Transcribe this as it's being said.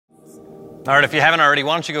All right, if you haven't already,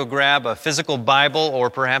 why don't you go grab a physical Bible or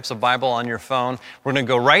perhaps a Bible on your phone. We're going to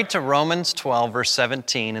go right to Romans 12, verse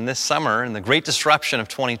 17. And this summer, in the great disruption of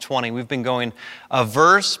 2020, we've been going a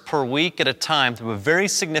verse per week at a time through a very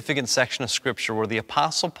significant section of Scripture where the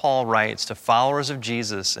Apostle Paul writes to followers of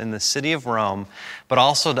Jesus in the city of Rome, but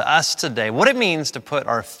also to us today, what it means to put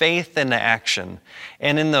our faith into action.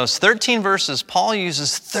 And in those 13 verses, Paul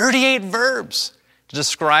uses 38 verbs to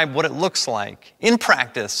describe what it looks like in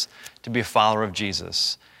practice to be a follower of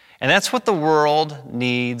Jesus. And that's what the world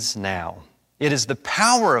needs now. It is the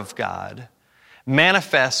power of God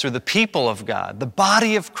manifest through the people of God, the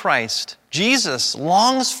body of Christ. Jesus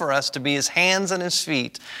longs for us to be His hands and His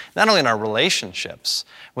feet, not only in our relationships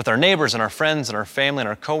with our neighbors and our friends and our family and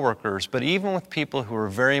our coworkers, but even with people who are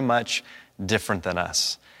very much different than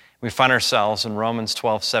us. We find ourselves in Romans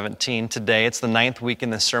 12:17 today. It's the 9th week in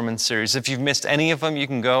this sermon series. If you've missed any of them, you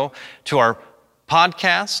can go to our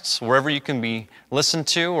podcasts, wherever you can be listened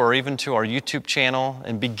to, or even to our YouTube channel,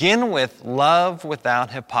 and begin with Love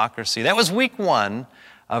Without Hypocrisy. That was week 1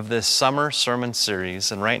 of this summer sermon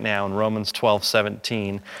series, and right now in Romans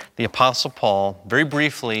 12:17, the Apostle Paul, very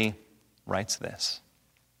briefly, writes this: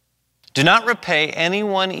 "Do not repay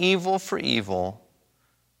anyone evil for evil,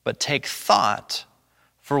 but take thought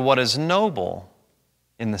for what is noble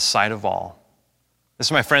in the sight of all." This,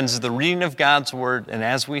 my friends, is the reading of God's Word, and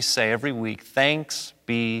as we say every week, thanks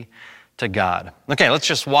be to God. Okay, let's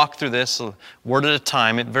just walk through this a word at a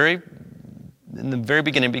time. In the very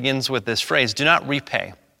beginning, it begins with this phrase, do not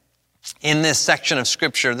repay. In this section of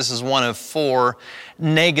Scripture, this is one of 4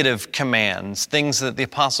 negative commands, things that the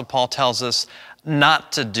Apostle Paul tells us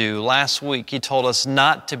not to do. Last week, he told us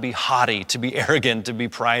not to be haughty, to be arrogant, to be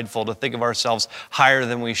prideful, to think of ourselves higher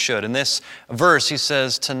than we should. In this verse, he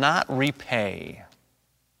says to not repay.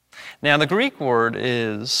 Now, the Greek word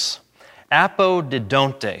is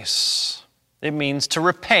apodidontes. It means to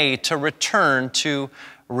repay, to return, to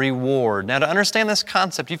reward. Now, to understand this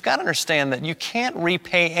concept, you've got to understand that you can't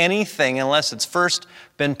repay anything unless it's first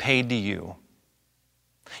been paid to you.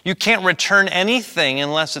 You can't return anything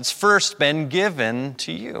unless it's first been given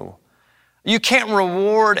to you. You can't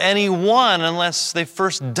reward anyone unless they've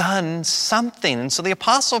first done something. And so the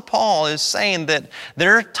Apostle Paul is saying that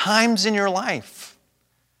there are times in your life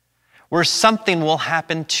where something will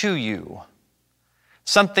happen to you.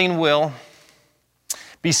 Something will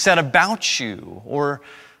be said about you or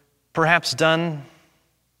perhaps done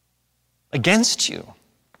against you.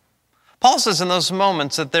 Paul says in those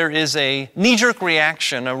moments that there is a knee-jerk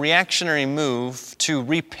reaction, a reactionary move to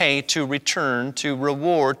repay, to return, to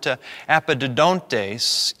reward, to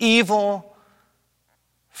apodidontes, evil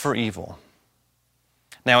for evil.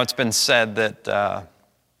 Now, it's been said that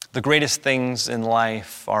the greatest things in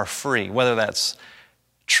life are free. Whether that's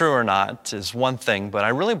true or not is one thing, but I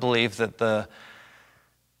really believe that the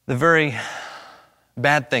very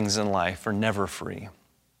bad things in life are never free.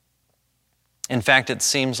 In fact, it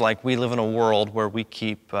seems like we live in a world where we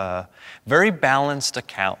keep very balanced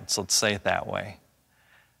accounts, let's say it that way.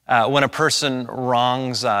 When a person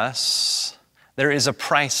wrongs us, there is a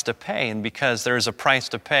price to pay, and because there is a price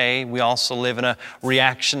to pay, we also live in a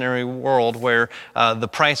reactionary world where the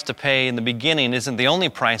price to pay in the beginning isn't the only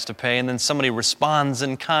price to pay, and then somebody responds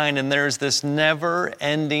in kind, and there's this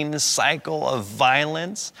never-ending cycle of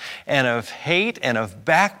violence and of hate and of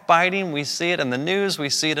backbiting. We see it in the news, we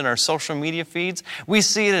see it in our social media feeds, we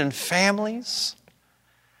see it in families.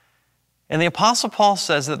 And the Apostle Paul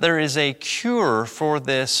says that there is a cure for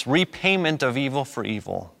this repayment of evil for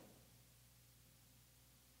evil.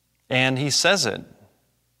 And he says it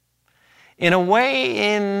in a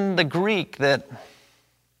way in the Greek that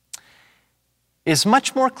is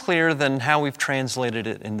much more clear than how we've translated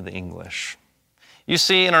it into the English. You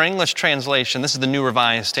see, in our English translation, this is the New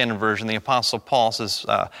Revised Standard Version, the Apostle Paul says,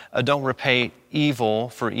 don't repay evil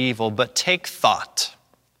for evil, but take thought.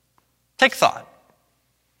 Take thought.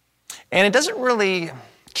 And it doesn't really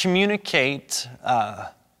communicate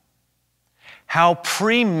how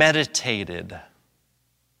premeditated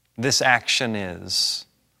this action is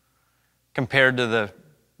compared to the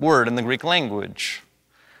word in the Greek language.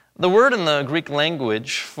 The word in the Greek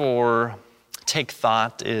language for take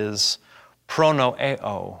thought is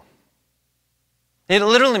pronoeo. It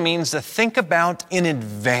literally means to think about in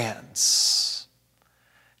advance,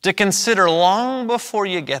 to consider long before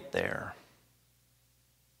you get there,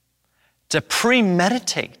 to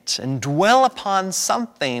premeditate and dwell upon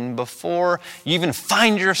something before you even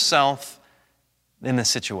find yourself in the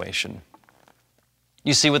situation.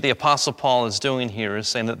 You see, what the Apostle Paul is doing here is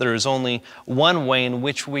saying that there is only one way in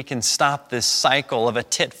which we can stop this cycle of a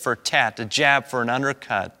tit for tat, a jab for an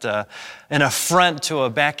undercut, an affront to a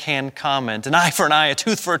backhand comment, an eye for an eye, a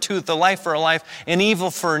tooth for a tooth, a life for a life, an evil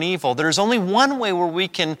for an evil. There's only one way where we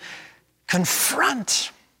can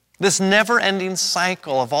confront this never-ending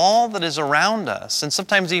cycle of all that is around us, and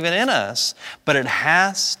sometimes even in us, but it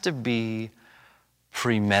has to be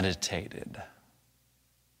premeditated.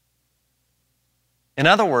 In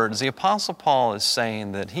other words, the Apostle Paul is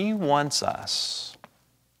saying that he wants us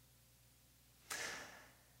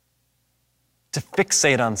to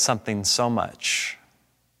fixate on something so much,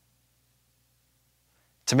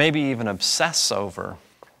 to maybe even obsess over,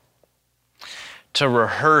 to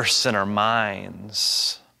rehearse in our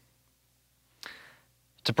minds,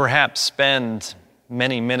 to perhaps spend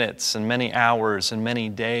many minutes and many hours and many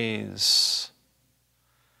days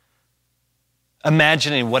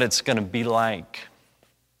imagining what it's going to be like.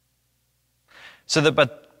 So that by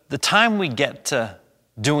the time we get to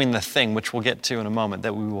doing the thing, which we'll get to in a moment,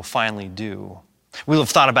 that we will finally do, we will have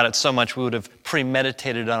thought about it so much, we would have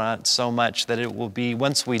premeditated on it so much that it will be,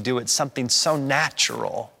 once we do it, something so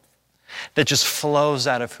natural that just flows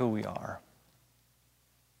out of who we are.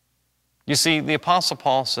 You see, the Apostle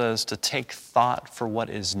Paul says to take thought for what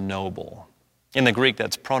is noble. In the Greek,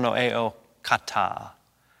 that's pronoeo kata.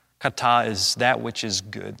 Kata is that which is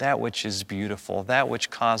good, that which is beautiful, that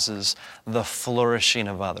which causes the flourishing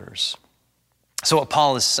of others. So what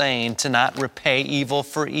Paul is saying, to not repay evil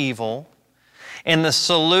for evil, and the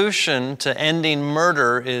solution to ending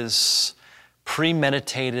murder is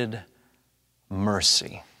premeditated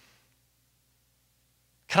mercy.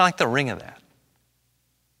 Kind of like the ring of that.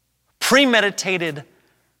 Premeditated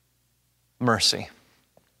mercy.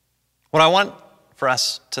 What I want for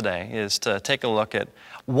us today is to take a look at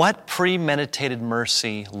what premeditated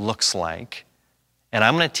mercy looks like, and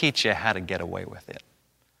I'm going to teach you how to get away with it.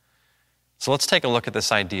 So let's take a look at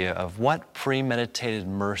this idea of what premeditated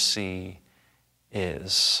mercy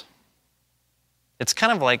is. It's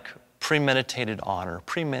kind of like premeditated honor,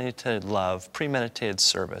 premeditated love, premeditated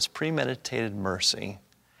service, premeditated mercy.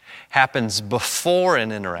 Happens before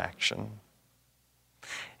an interaction.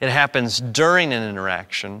 It happens during an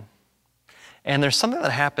interaction. And there's something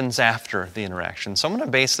that happens after the interaction. So I'm going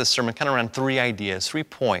to base this sermon kind of around 3 ideas, 3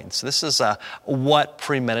 points. This is what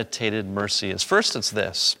premeditated mercy is. First, it's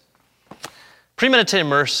this. Premeditated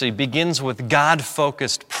mercy begins with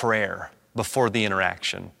God-focused prayer before the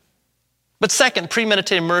interaction. But second,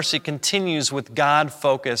 premeditated mercy continues with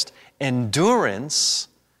God-focused endurance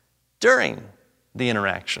during the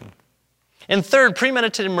interaction. And third,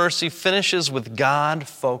 premeditated mercy finishes with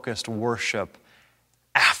God-focused worship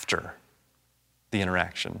after the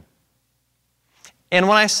interaction. And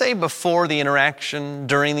when I say before the interaction,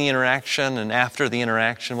 during the interaction, and after the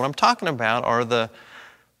interaction, what I'm talking about are the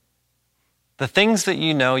things that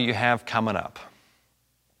you know you have coming up.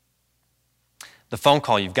 The phone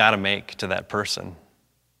call you've got to make to that person.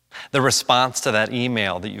 The response to that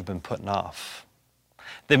email that you've been putting off.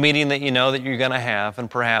 The meeting that you know that you're going to have, and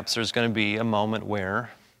perhaps there's going to be a moment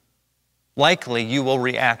where likely you will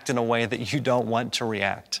react in a way that you don't want to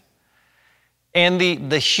react. And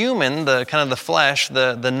the human, the kind of the flesh,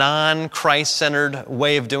 the non-Christ-centered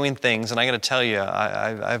way of doing things, and I got to tell you,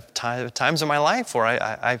 I've times in my life where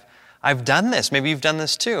I've done this, maybe you've done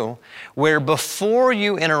this too, where before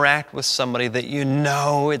you interact with somebody that you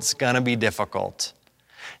know it's going to be difficult,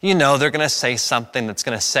 you know they're going to say something that's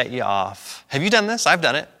going to set you off. Have you done this? I've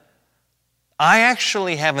done it. I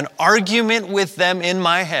actually have an argument with them in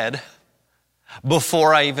my head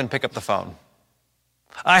before I even pick up the phone.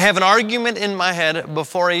 I have an argument in my head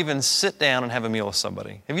before I even sit down and have a meal with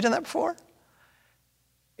somebody. Have you done that before?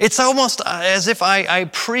 It's almost as if I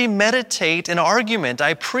premeditate an argument.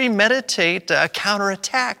 I premeditate a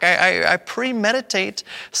counterattack. I premeditate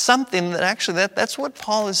something that actually, that's what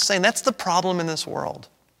Paul is saying. That's the problem in this world,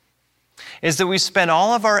 is that we spend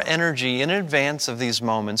all of our energy in advance of these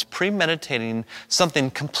moments premeditating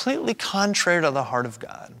something completely contrary to the heart of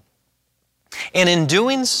God. And in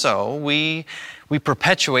doing so, we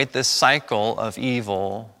perpetuate this cycle of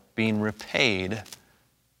evil being repaid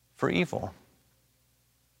for evil.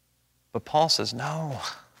 But Paul says, no.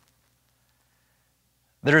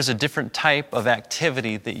 There's a different type of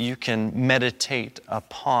activity that you can meditate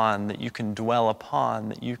upon, that you can dwell upon,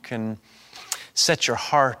 that you can set your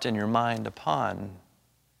heart and your mind upon.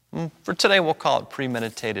 For today, we'll call it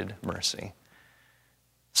premeditated mercy.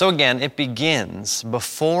 So again, it begins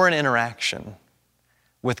before an interaction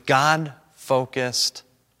with God-focused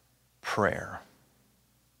prayer.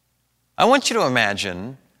 I want you to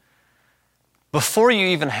imagine before you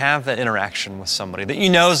even have that interaction with somebody that you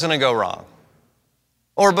know is going to go wrong,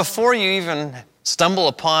 or before you even stumble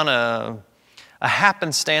upon a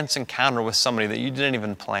happenstance encounter with somebody that you didn't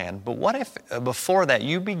even plan. But what if before that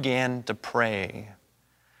you began to pray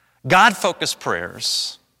God-focused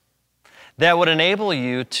prayers that would enable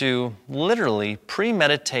you to literally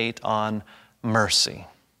premeditate on mercy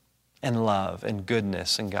and love and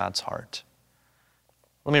goodness in God's heart?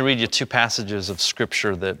 Let me read you two passages of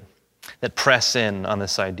Scripture that press in on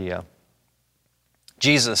this idea.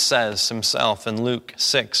 Jesus says himself in Luke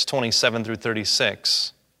 6:27 through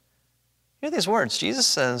 36. Hear these words. Jesus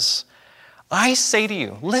says, I say to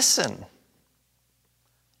you, listen,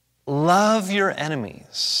 love your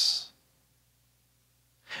enemies.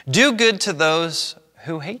 Do good to those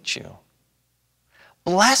who hate you.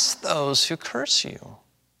 Bless those who curse you.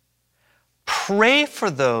 Pray for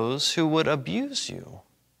those who would abuse you.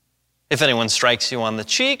 If anyone strikes you on the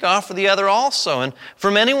cheek, offer the other also. And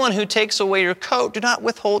from anyone who takes away your coat, do not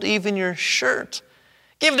withhold even your shirt.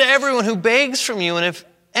 Give to everyone who begs from you, and if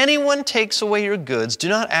anyone takes away your goods, do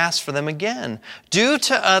not ask for them again. Do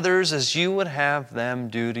to others as you would have them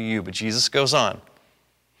do to you. But Jesus goes on.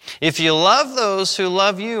 If you love those who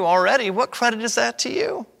love you already, what credit is that to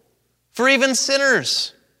you? For even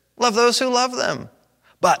sinners love those who love them.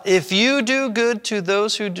 But if you do good to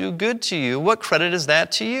those who do good to you, what credit is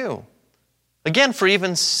that to you? Again, for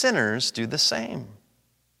even sinners do the same.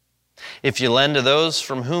 If you lend to those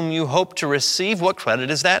from whom you hope to receive, what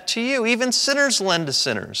credit is that to you? Even sinners lend to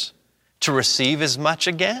sinners to receive as much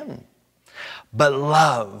again. But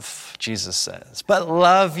love, Jesus says, but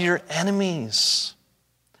love your enemies.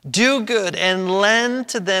 Do good and lend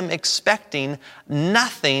to them expecting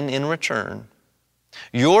nothing in return.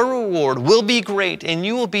 Your reward will be great, and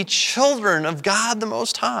you will be children of God the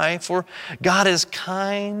Most High, for God is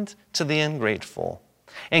kind to the ungrateful,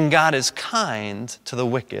 and God is kind to the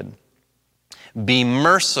wicked. Be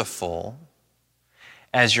merciful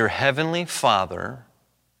as your heavenly Father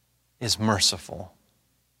is merciful.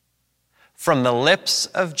 From the lips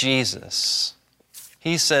of Jesus,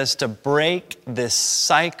 he says to break this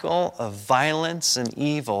cycle of violence and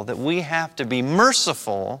evil, that we have to be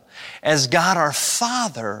merciful as God our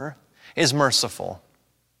Father is merciful.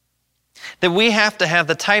 That we have to have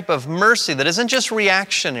the type of mercy that isn't just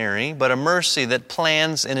reactionary, but a mercy that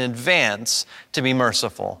plans in advance to be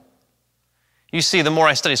merciful. You see, the more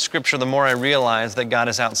I study Scripture, the more I realize that God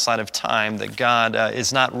is outside of time, that God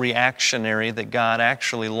is not reactionary, that God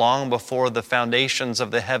actually, long before the foundations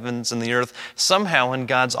of the heavens and the earth, somehow in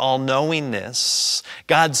God's all-knowingness,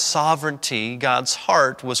 God's sovereignty, God's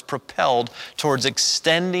heart was propelled towards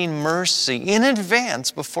extending mercy in advance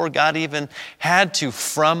before God even had to,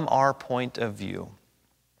 from our point of view.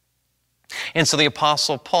 And so the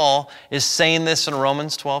Apostle Paul is saying this in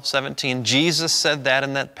Romans 12:17. Jesus said that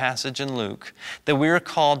in that passage in Luke, that we are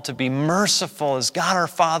called to be merciful as God our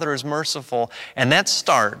Father is merciful. And that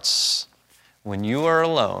starts when you are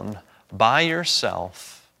alone by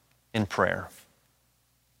yourself in prayer.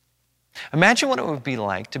 Imagine what it would be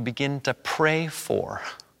like to begin to pray for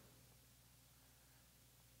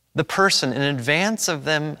the person in advance of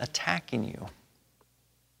them attacking you.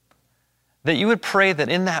 That you would pray that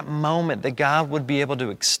in that moment that God would be able to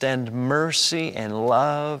extend mercy and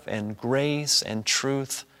love and grace and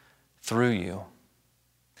truth through you.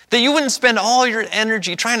 That you wouldn't spend all your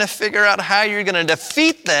energy trying to figure out how you're going to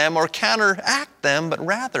defeat them or counteract them, but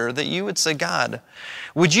rather that you would say, God,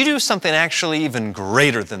 would you do something actually even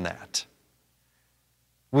greater than that?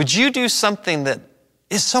 Would you do something that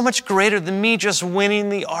is so much greater than me just winning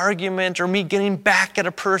the argument or me getting back at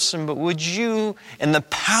a person, but would you, in the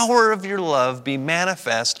power of your love, be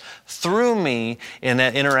manifest through me in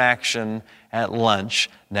that interaction at lunch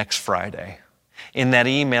next Friday, in that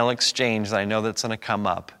email exchange that I know that's going to come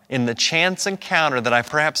up, in the chance encounter that I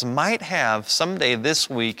perhaps might have someday this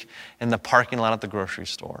week in the parking lot at the grocery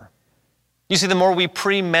store. You see, the more we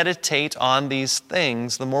premeditate on these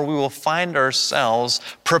things, the more we will find ourselves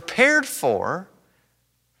prepared for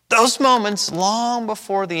those moments long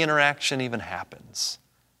before the interaction even happens.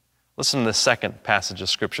 Listen to the second passage of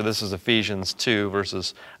Scripture. This is Ephesians 2,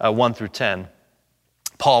 verses 1 through 10.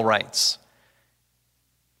 Paul writes,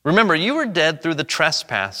 "Remember, you were dead through the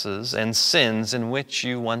trespasses and sins in which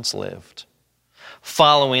you once lived,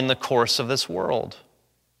 following the course of this world,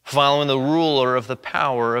 following the ruler of the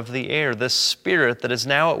power of the air, the spirit that is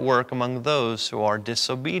now at work among those who are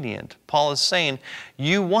disobedient." Paul is saying,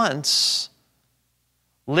 you once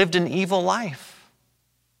lived an evil life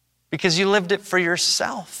because you lived it for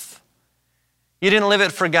yourself. You didn't live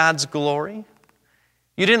it for God's glory.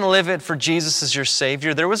 You didn't live it for Jesus as your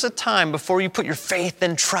Savior. There was a time before you put your faith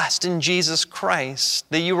and trust in Jesus Christ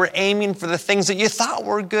that you were aiming for the things that you thought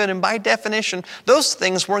were good. And by definition, those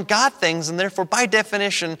things weren't God things. And therefore, by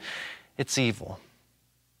definition, it's evil.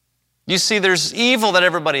 You see, there's evil that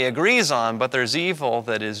everybody agrees on, but there's evil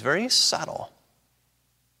that is very subtle,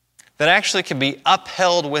 that actually can be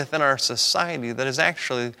upheld within our society, that is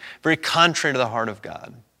actually very contrary to the heart of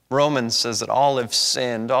God. Romans says that all have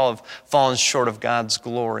sinned, all have fallen short of God's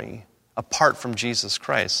glory apart from Jesus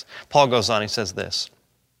Christ. Paul goes on, he says this,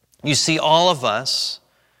 you see, all of us,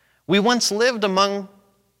 we once lived among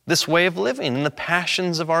this way of living in the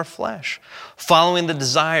passions of our flesh, following the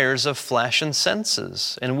desires of flesh and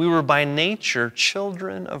senses. And we were by nature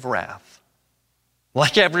children of wrath,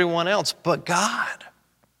 like everyone else, but God.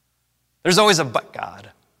 There's always a but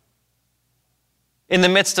God. In the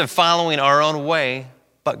midst of following our own way,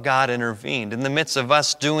 but God intervened. In the midst of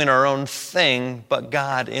us doing our own thing, but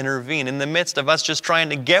God intervened. In the midst of us just trying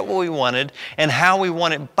to get what we wanted and how we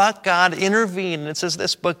wanted, but God intervened. And it says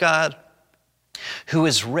this, but God, who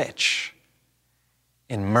is rich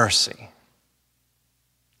in mercy,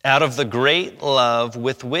 out of the great love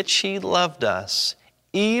with which He loved us,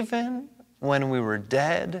 even when we were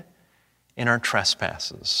dead in our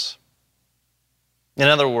trespasses. In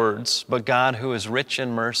other words, but God who is rich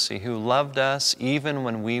in mercy, who loved us even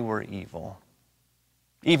when we were evil,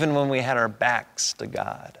 even when we had our backs to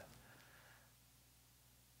God.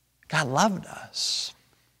 God loved us.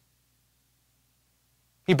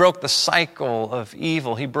 He broke the cycle of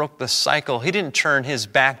evil. He broke the cycle. He didn't turn His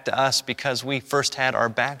back to us because we first had our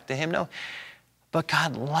back to Him. No, but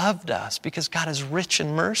God loved us because God is rich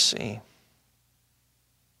in mercy.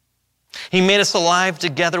 He made us alive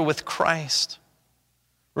together with Christ.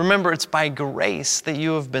 Remember, it's by grace that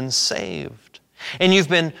you have been saved. And you've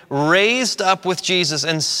been raised up with Jesus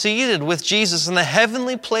and seated with Jesus in the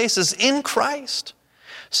heavenly places in Christ,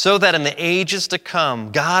 so that in the ages to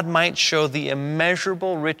come, God might show the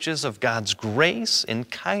immeasurable riches of God's grace and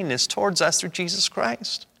kindness towards us through Jesus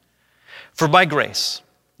Christ. For by grace,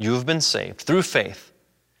 you have been saved through faith.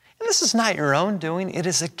 And this is not your own doing. It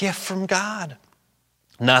is a gift from God.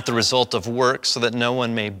 Not the result of works, so that no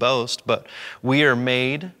one may boast, but we have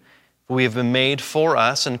been made for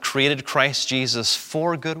us and created Christ Jesus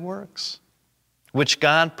for good works, which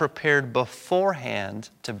God prepared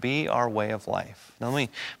beforehand to be our way of life. Now let me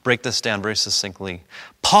break this down very succinctly.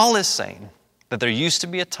 Paul is saying that there used to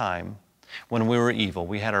be a time when we were evil.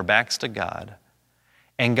 We had our backs to God,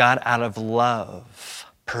 and God out of love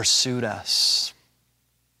pursued us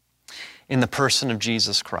in the person of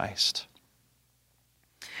Jesus Christ,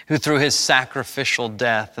 who through His sacrificial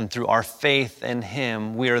death and through our faith in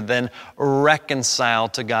Him, we are then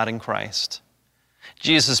reconciled to God in Christ.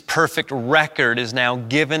 Jesus' perfect record is now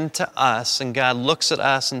given to us, and God looks at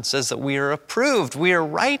us and says that we are approved, we are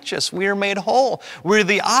righteous, we are made whole. We're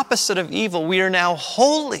the opposite of evil. We are now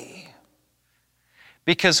holy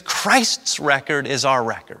because Christ's record is our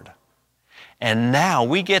record. And now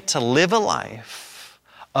we get to live a life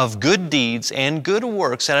of good deeds and good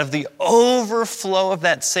works out of the overflow of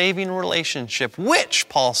that saving relationship, which,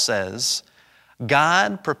 Paul says,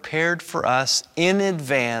 God prepared for us in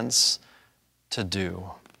advance to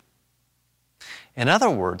do. In other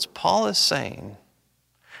words, Paul is saying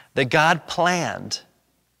that God planned,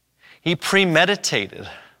 He premeditated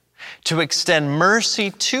to extend mercy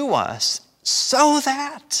to us so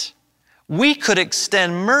that we could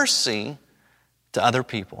extend mercy to other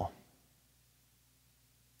people.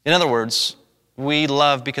 In other words, we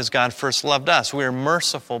love because God first loved us. We are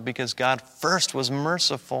merciful because God first was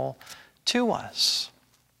merciful to us.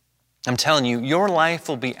 I'm telling you, your life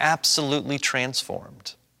will be absolutely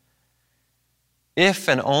transformed if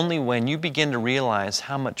and only when you begin to realize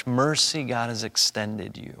how much mercy God has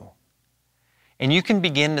extended you. And you can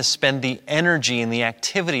begin to spend the energy and the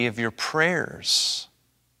activity of your prayers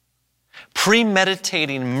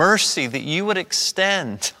premeditating mercy that you would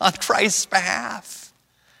extend on Christ's behalf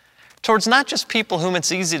towards not just people whom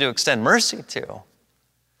it's easy to extend mercy to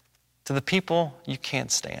the people you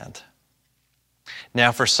can't stand.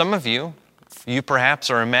 Now, for some of you, you perhaps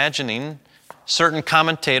are imagining certain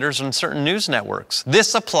commentators on certain news networks.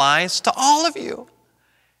 This applies to all of you.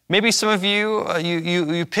 Maybe some of you,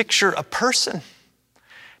 you picture a person.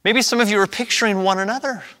 Maybe some of you are picturing one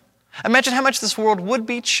another. Imagine how much this world would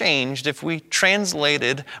be changed if we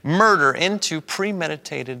translated murder into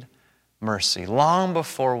premeditated mercy long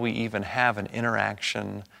before we even have an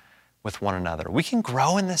interaction with one another. We can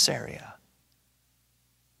grow in this area.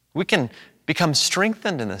 We can become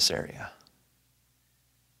strengthened in this area.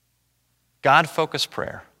 God-focused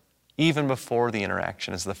prayer, even before the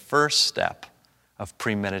interaction, is the first step of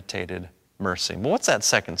premeditated mercy. But what's that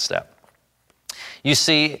second step? You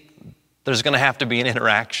see, there's going to have to be an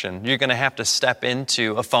interaction. You're going to have to step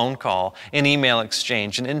into a phone call, an email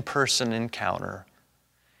exchange, an in-person encounter.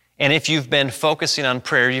 And if you've been focusing on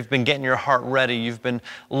prayer, you've been getting your heart ready, you've been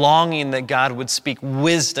longing that God would speak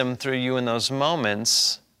wisdom through you in those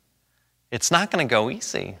moments, it's not going to go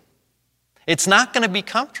easy. It's not going to be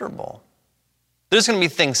comfortable. There's going to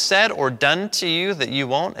be things said or done to you that you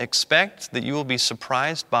won't expect, that you will be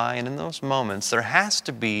surprised by. And in those moments, there has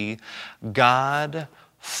to be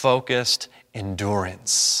God-focused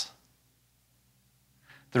endurance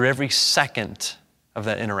through every second of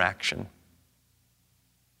that interaction.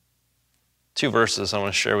 2 verses I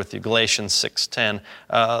want to share with you. Galatians 6:10.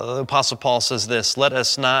 The Apostle Paul says this, "Let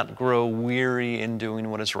us not grow weary in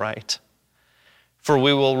doing what is right, for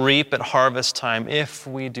we will reap at harvest time if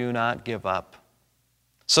we do not give up.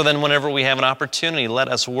 So then whenever we have an opportunity, let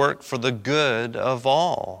us work for the good of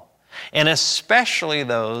all, and especially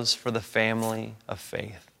those for the family of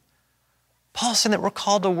faith." Paul's saying that we're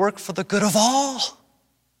called to work for the good of all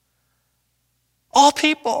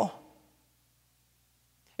people.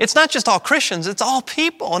 It's not just all Christians, it's all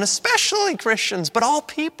people, and especially Christians, but all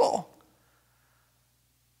people.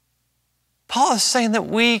 Paul is saying that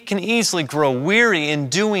we can easily grow weary in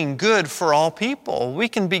doing good for all people. We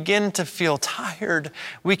can begin to feel tired.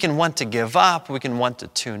 We can want to give up. We can want to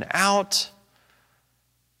tune out.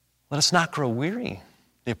 Let us not grow weary,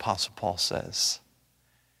 the Apostle Paul says.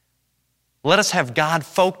 Let us have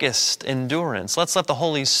God-focused endurance. Let's let the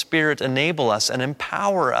Holy Spirit enable us and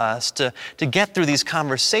empower us to get through these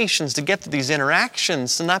conversations, to get through these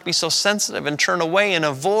interactions, to not be so sensitive and turn away and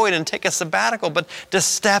avoid and take a sabbatical, but to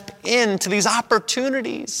step into these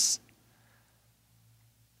opportunities.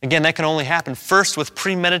 Again, that can only happen first with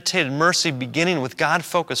premeditated mercy, beginning with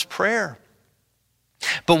God-focused prayer.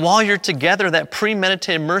 But while you're together, that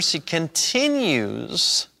premeditated mercy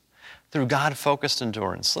continues through God-focused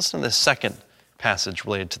endurance. Listen to this second passage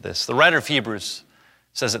related to this. The writer of Hebrews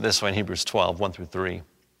says it this way in Hebrews 12, 1-3.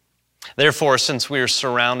 "Therefore, since we are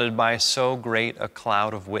surrounded by so great a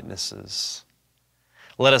cloud of witnesses,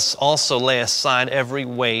 let us also lay aside every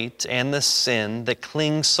weight and the sin that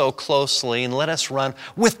clings so closely, and let us run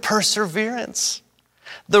with perseverance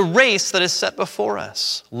the race that is set before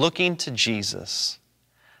us, looking to Jesus,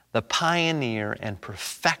 the pioneer and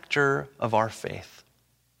perfecter of our faith,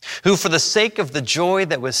 who for the sake of the joy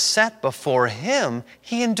that was set before him,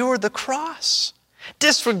 he endured the cross,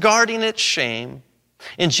 disregarding its shame.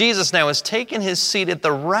 And Jesus now has taken his seat at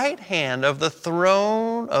the right hand of the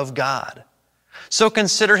throne of God. So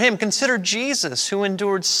consider him, consider Jesus, who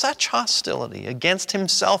endured such hostility against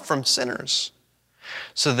himself from sinners,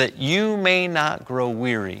 so that you may not grow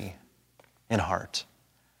weary in heart."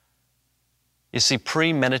 You see,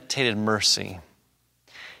 premeditated mercy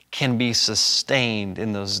can be sustained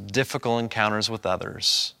in those difficult encounters with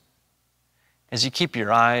others as you keep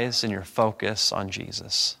your eyes and your focus on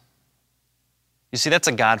Jesus. You see, that's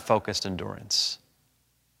a God-focused endurance.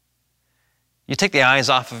 You take the eyes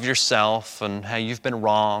off of yourself and how you've been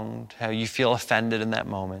wronged, how you feel offended in that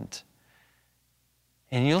moment,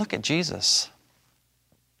 and you look at Jesus,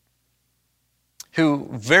 who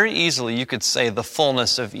very easily, you could say, the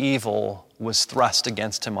fullness of evil was thrust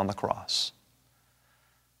against him on the cross.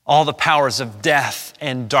 All the powers of death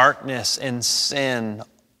and darkness and sin,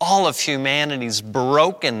 all of humanity's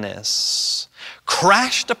brokenness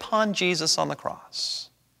crashed upon Jesus on the cross.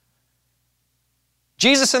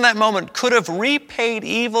 Jesus in that moment could have repaid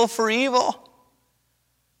evil for evil.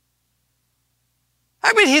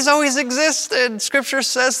 I mean, he's always existed. Scripture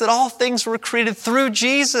says that all things were created through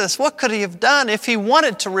Jesus. What could he have done if he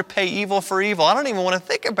wanted to repay evil for evil? I don't even want to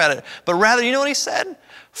think about it. But rather, you know what he said?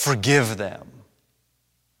 Forgive them.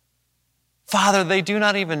 Father, they do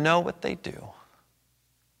not even know what they do.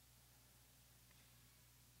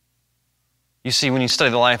 You see, when you study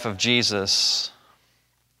the life of Jesus,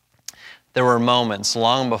 there were moments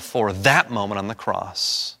long before that moment on the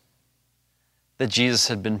cross that Jesus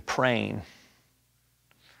had been praying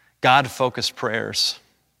God-focused prayers.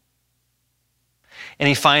 And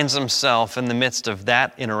he finds himself in the midst of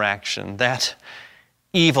that interaction, that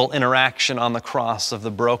evil interaction on the cross of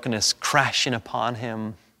the brokenness crashing upon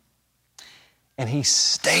him. And he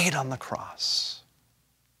stayed on the cross.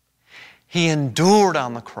 He endured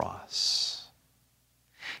on the cross.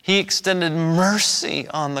 He extended mercy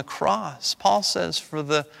on the cross. Paul says, for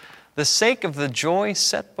the sake of the joy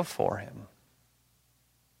set before him.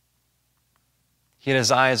 He had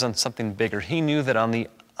his eyes on something bigger. He knew that on the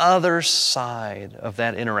other side of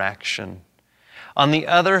that interaction, on the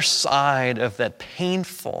other side of that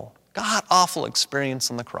painful, God-awful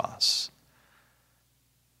experience on the cross,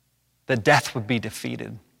 that death would be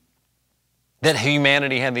defeated, that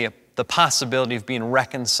humanity had the possibility of being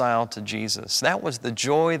reconciled to Jesus. That was the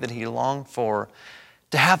joy that he longed for,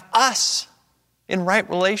 to have us in right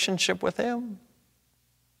relationship with him.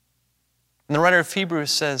 And the writer of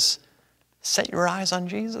Hebrews says, set your eyes on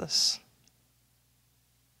Jesus.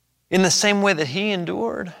 In the same way that he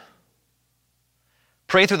endured.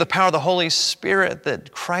 Pray through the power of the Holy Spirit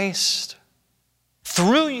that Christ,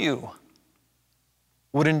 through you,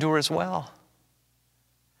 would endure as well.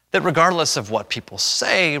 That regardless of what people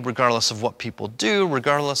say, regardless of what people do,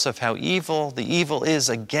 regardless of how evil the evil is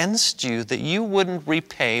against you, that you wouldn't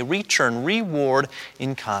repay, return, reward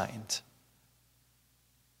in kind.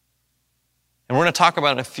 And we're going to talk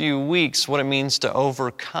about in a few weeks what it means to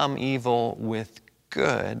overcome evil with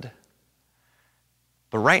good.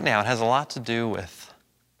 But right now it has a lot to do with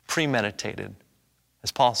premeditated.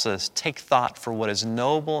 As Paul says, take thought for what is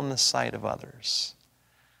noble in the sight of others.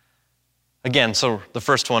 Again, so the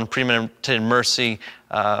first one, premeditated mercy,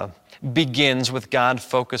 begins with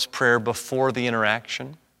God-focused prayer before the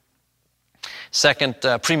interaction. Second,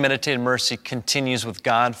 premeditated mercy continues with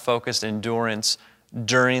God-focused endurance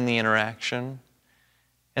during the interaction.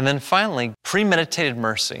 And then finally, premeditated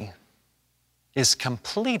mercy is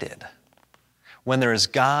completed when there is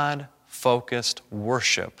God-focused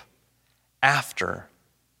worship after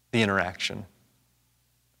the interaction.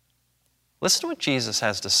 Listen to what Jesus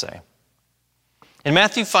has to say. In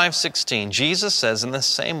Matthew 5:16, Jesus says in the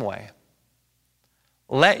same way,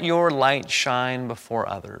 let your light shine before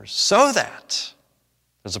others so that,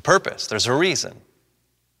 there's a purpose, there's a reason,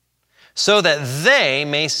 so that they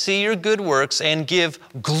may see your good works and give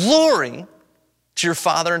glory to your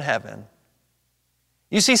Father in heaven.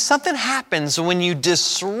 You see, something happens when you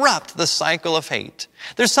disrupt the cycle of hate.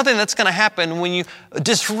 There's something that's going to happen when you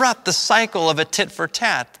disrupt the cycle of a tit for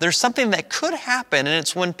tat. There's something that could happen, and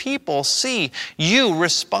it's when people see you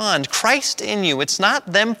respond, Christ in you. It's not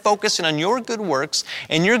them focusing on your good works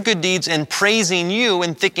and your good deeds and praising you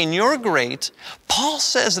and thinking you're great. Paul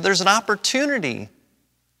says that there's an opportunity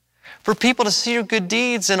for people to see your good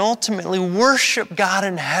deeds and ultimately worship God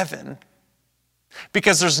in heaven.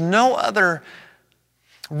 Because there's no other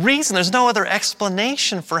reason, there's no other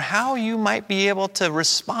explanation for how you might be able to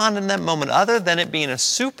respond in that moment other than it being a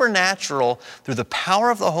supernatural, through the power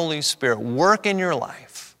of the Holy Spirit, work in your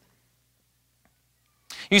life.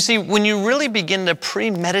 You see, when you really begin to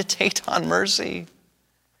premeditate on mercy,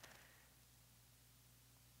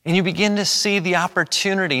 and you begin to see the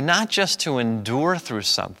opportunity not just to endure through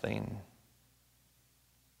something,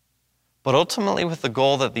 but ultimately with the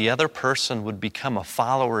goal that the other person would become a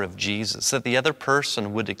follower of Jesus, that the other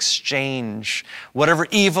person would exchange whatever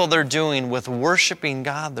evil they're doing with worshiping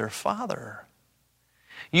God, their Father.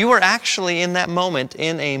 You are actually in that moment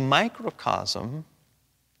in a microcosm,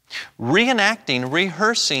 reenacting,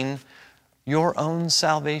 rehearsing your own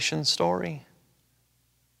salvation story.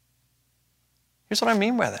 Here's what I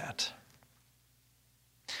mean by that.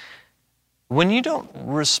 When you don't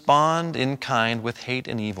respond in kind with hate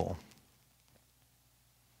and evil,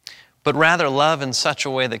 but rather love in such a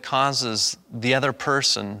way that causes the other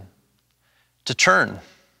person to turn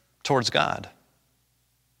towards God.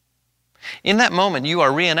 In that moment, you are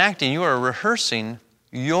reenacting, you are rehearsing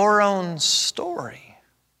your own story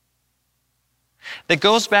that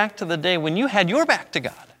goes back to the day when you had your back to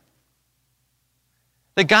God.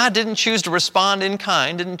 That God didn't choose to respond in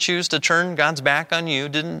kind, didn't choose to turn God's back on you,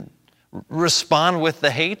 didn't respond with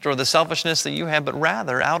the hate or the selfishness that you had, but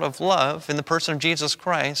rather, out of love, in the person of Jesus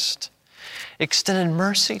Christ, extended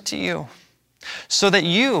mercy to you so that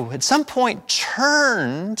you, at some point,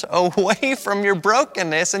 turned away from your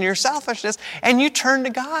brokenness and your selfishness and you turned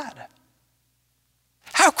to God.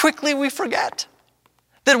 How quickly we forget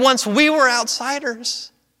that once we were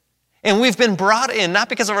outsiders and we've been brought in, not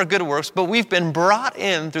because of our good works, but we've been brought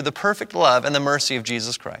in through the perfect love and the mercy of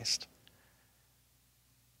Jesus Christ.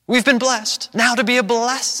 We've been blessed now to be a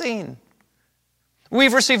blessing.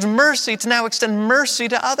 We've received mercy to now extend mercy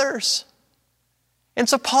to others. And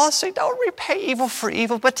so Paul is saying, don't repay evil for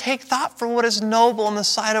evil, but take thought for what is noble in the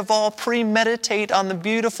sight of all. Premeditate on the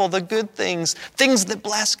beautiful, the good things, things that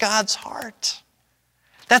bless God's heart.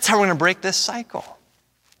 That's how we're going to break this cycle.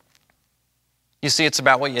 You see, it's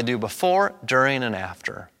about what you do before, during, and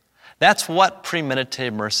after. That's what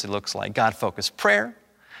premeditated mercy looks like. God-focused prayer,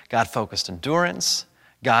 God-focused endurance,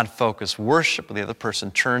 God-focused worship, where the other person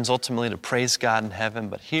turns ultimately to praise God in heaven.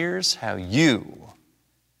 But here's how you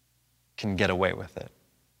can get away with it.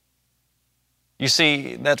 You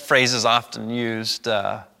see, that phrase is often used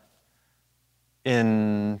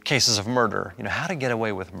in cases of murder. You know, how to get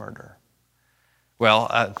away with murder. Well,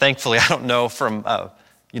 thankfully, I don't know from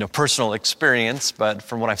personal experience, but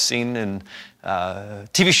from what I've seen in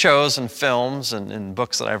TV shows and films and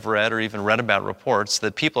books that I've read, or even read about reports,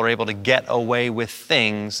 that people are able to get away with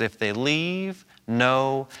things if they leave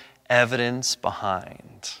no evidence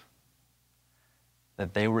behind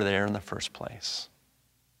that they were there in the first place.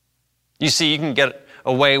 You see, you can get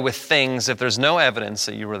away with things if there's no evidence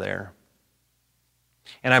that you were there.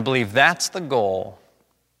 And I believe that's the goal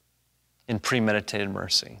in premeditated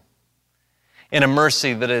mercy. In a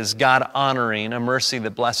mercy that is God-honoring, a mercy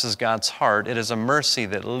that blesses God's heart, it is a mercy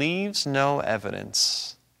that leaves no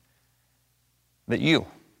evidence that you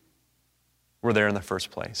were there in the first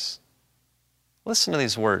place. Listen to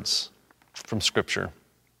these words from Scripture.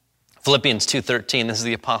 Philippians 2:13, this is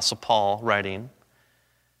the Apostle Paul writing.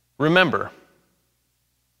 Remember,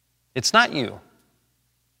 it's not you,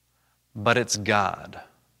 but it's God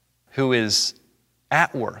who is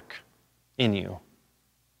at work in you.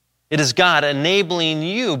 It is God enabling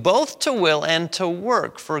you both to will and to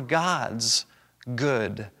work for God's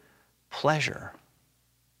good pleasure.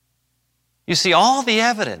 You see, all the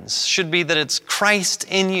evidence should be that it's Christ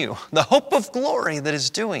in you, the hope of glory that is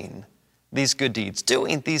doing these good deeds,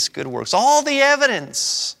 doing these good works. All the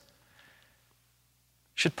evidence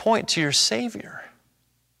should point to your Savior.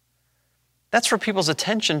 That's where people's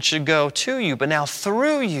attention should go to you, but now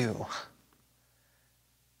through you,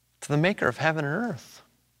 to the Maker of heaven and earth.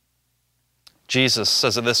 Jesus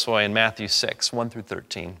says it this way in Matthew 6, 1 through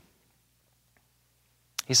 13.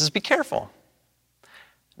 He says, be careful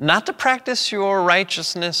not to practice your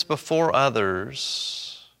righteousness before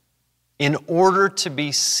others in order to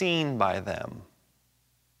be seen by them.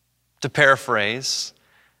 To paraphrase,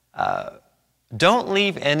 don't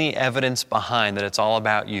leave any evidence behind that it's all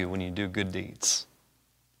about you when you do good deeds.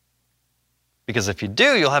 Because if you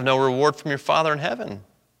do, you'll have no reward from your Father in heaven.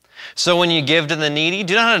 So when you give to the needy,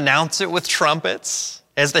 do not announce it with trumpets,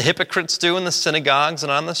 as the hypocrites do in the synagogues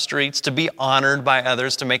and on the streets, to be honored by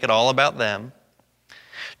others, to make it all about them.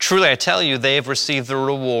 Truly, I tell you, they have received the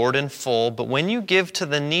reward in full. But when you give to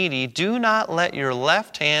the needy, do not let your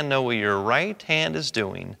left hand know what your right hand is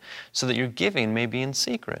doing, so that your giving may be in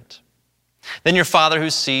secret. Then your Father who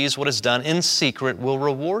sees what is done in secret will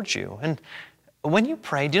reward you. And when you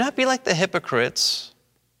pray, do not be like the hypocrites,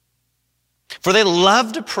 for they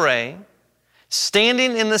love to pray,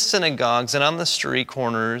 standing in the synagogues and on the street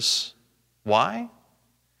corners. Why?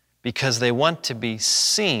 Because they want to be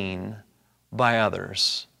seen by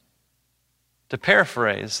others. To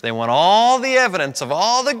paraphrase, they want all the evidence of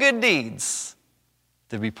all the good deeds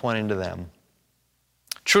to be pointing to them.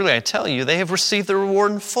 Truly, I tell you, they have received the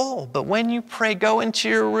reward in full. But when you pray, go into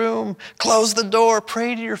your room, close the door,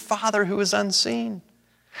 pray to your Father who is unseen.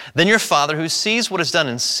 Then your Father who sees what is done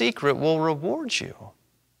in secret will reward you.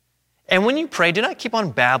 And when you pray, do not keep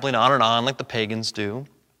on babbling on and on like the pagans do,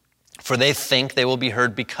 for they think they will be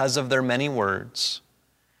heard because of their many words.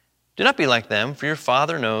 Do not be like them, for your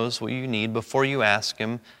Father knows what you need before you ask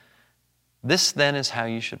Him. This then is how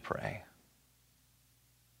you should pray.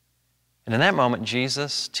 And in that moment,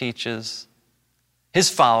 Jesus teaches His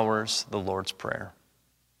followers the Lord's Prayer.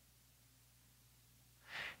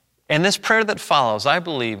 And this prayer that follows, I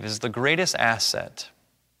believe, is the greatest asset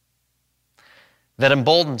that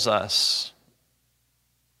emboldens us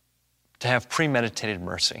to have premeditated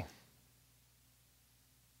mercy.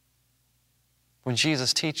 When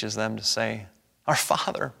Jesus teaches them to say, Our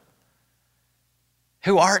Father,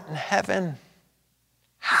 who art in heaven,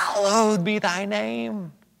 hallowed be thy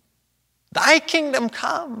name. Thy kingdom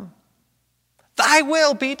come. Thy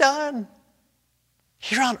will be done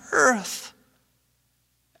here on earth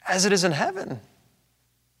as it is in heaven.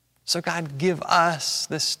 So God, give us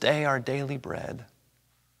this day our daily bread.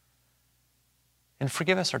 And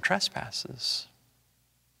forgive us our trespasses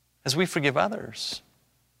as we forgive others.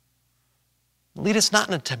 Lead us not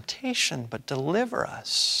into temptation, but deliver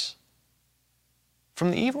us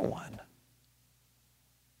from the evil one.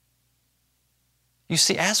 You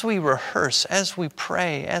see, as we rehearse, as we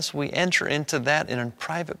pray, as we enter into that in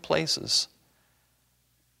private places,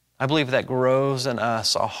 I believe that grows in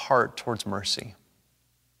us a heart towards mercy,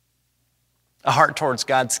 a heart towards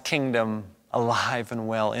God's kingdom alive and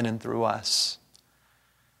well in and through us,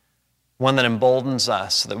 one that emboldens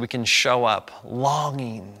us so that we can show up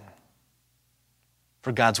longing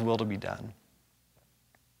for God's will to be done,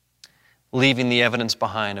 leaving the evidence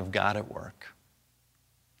behind of God at work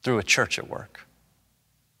through a church at work.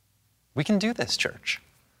 We can do this, church.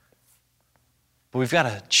 But we've got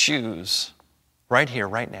to choose right here,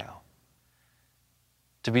 right now,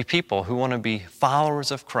 to be people who want to be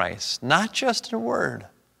followers of Christ, not just in word,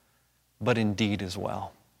 but in deed as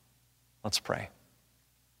well. Let's pray.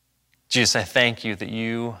 Jesus, I thank you that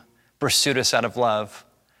you pursued us out of love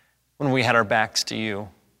when we had our backs to you.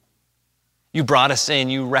 You brought us in,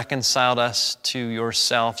 you reconciled us to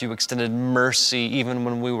yourself, you extended mercy even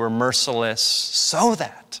when we were merciless so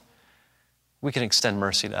that we can extend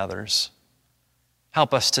mercy to others.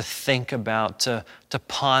 Help us to think about, to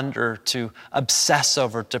ponder, to obsess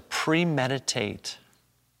over, to premeditate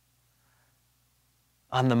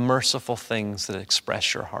on the merciful things that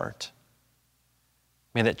express your heart.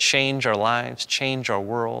 May that change our lives, change our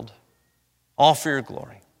world, all for your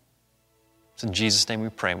glory. It's in Jesus' name we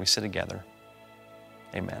pray and we sit together.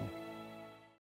 Amen.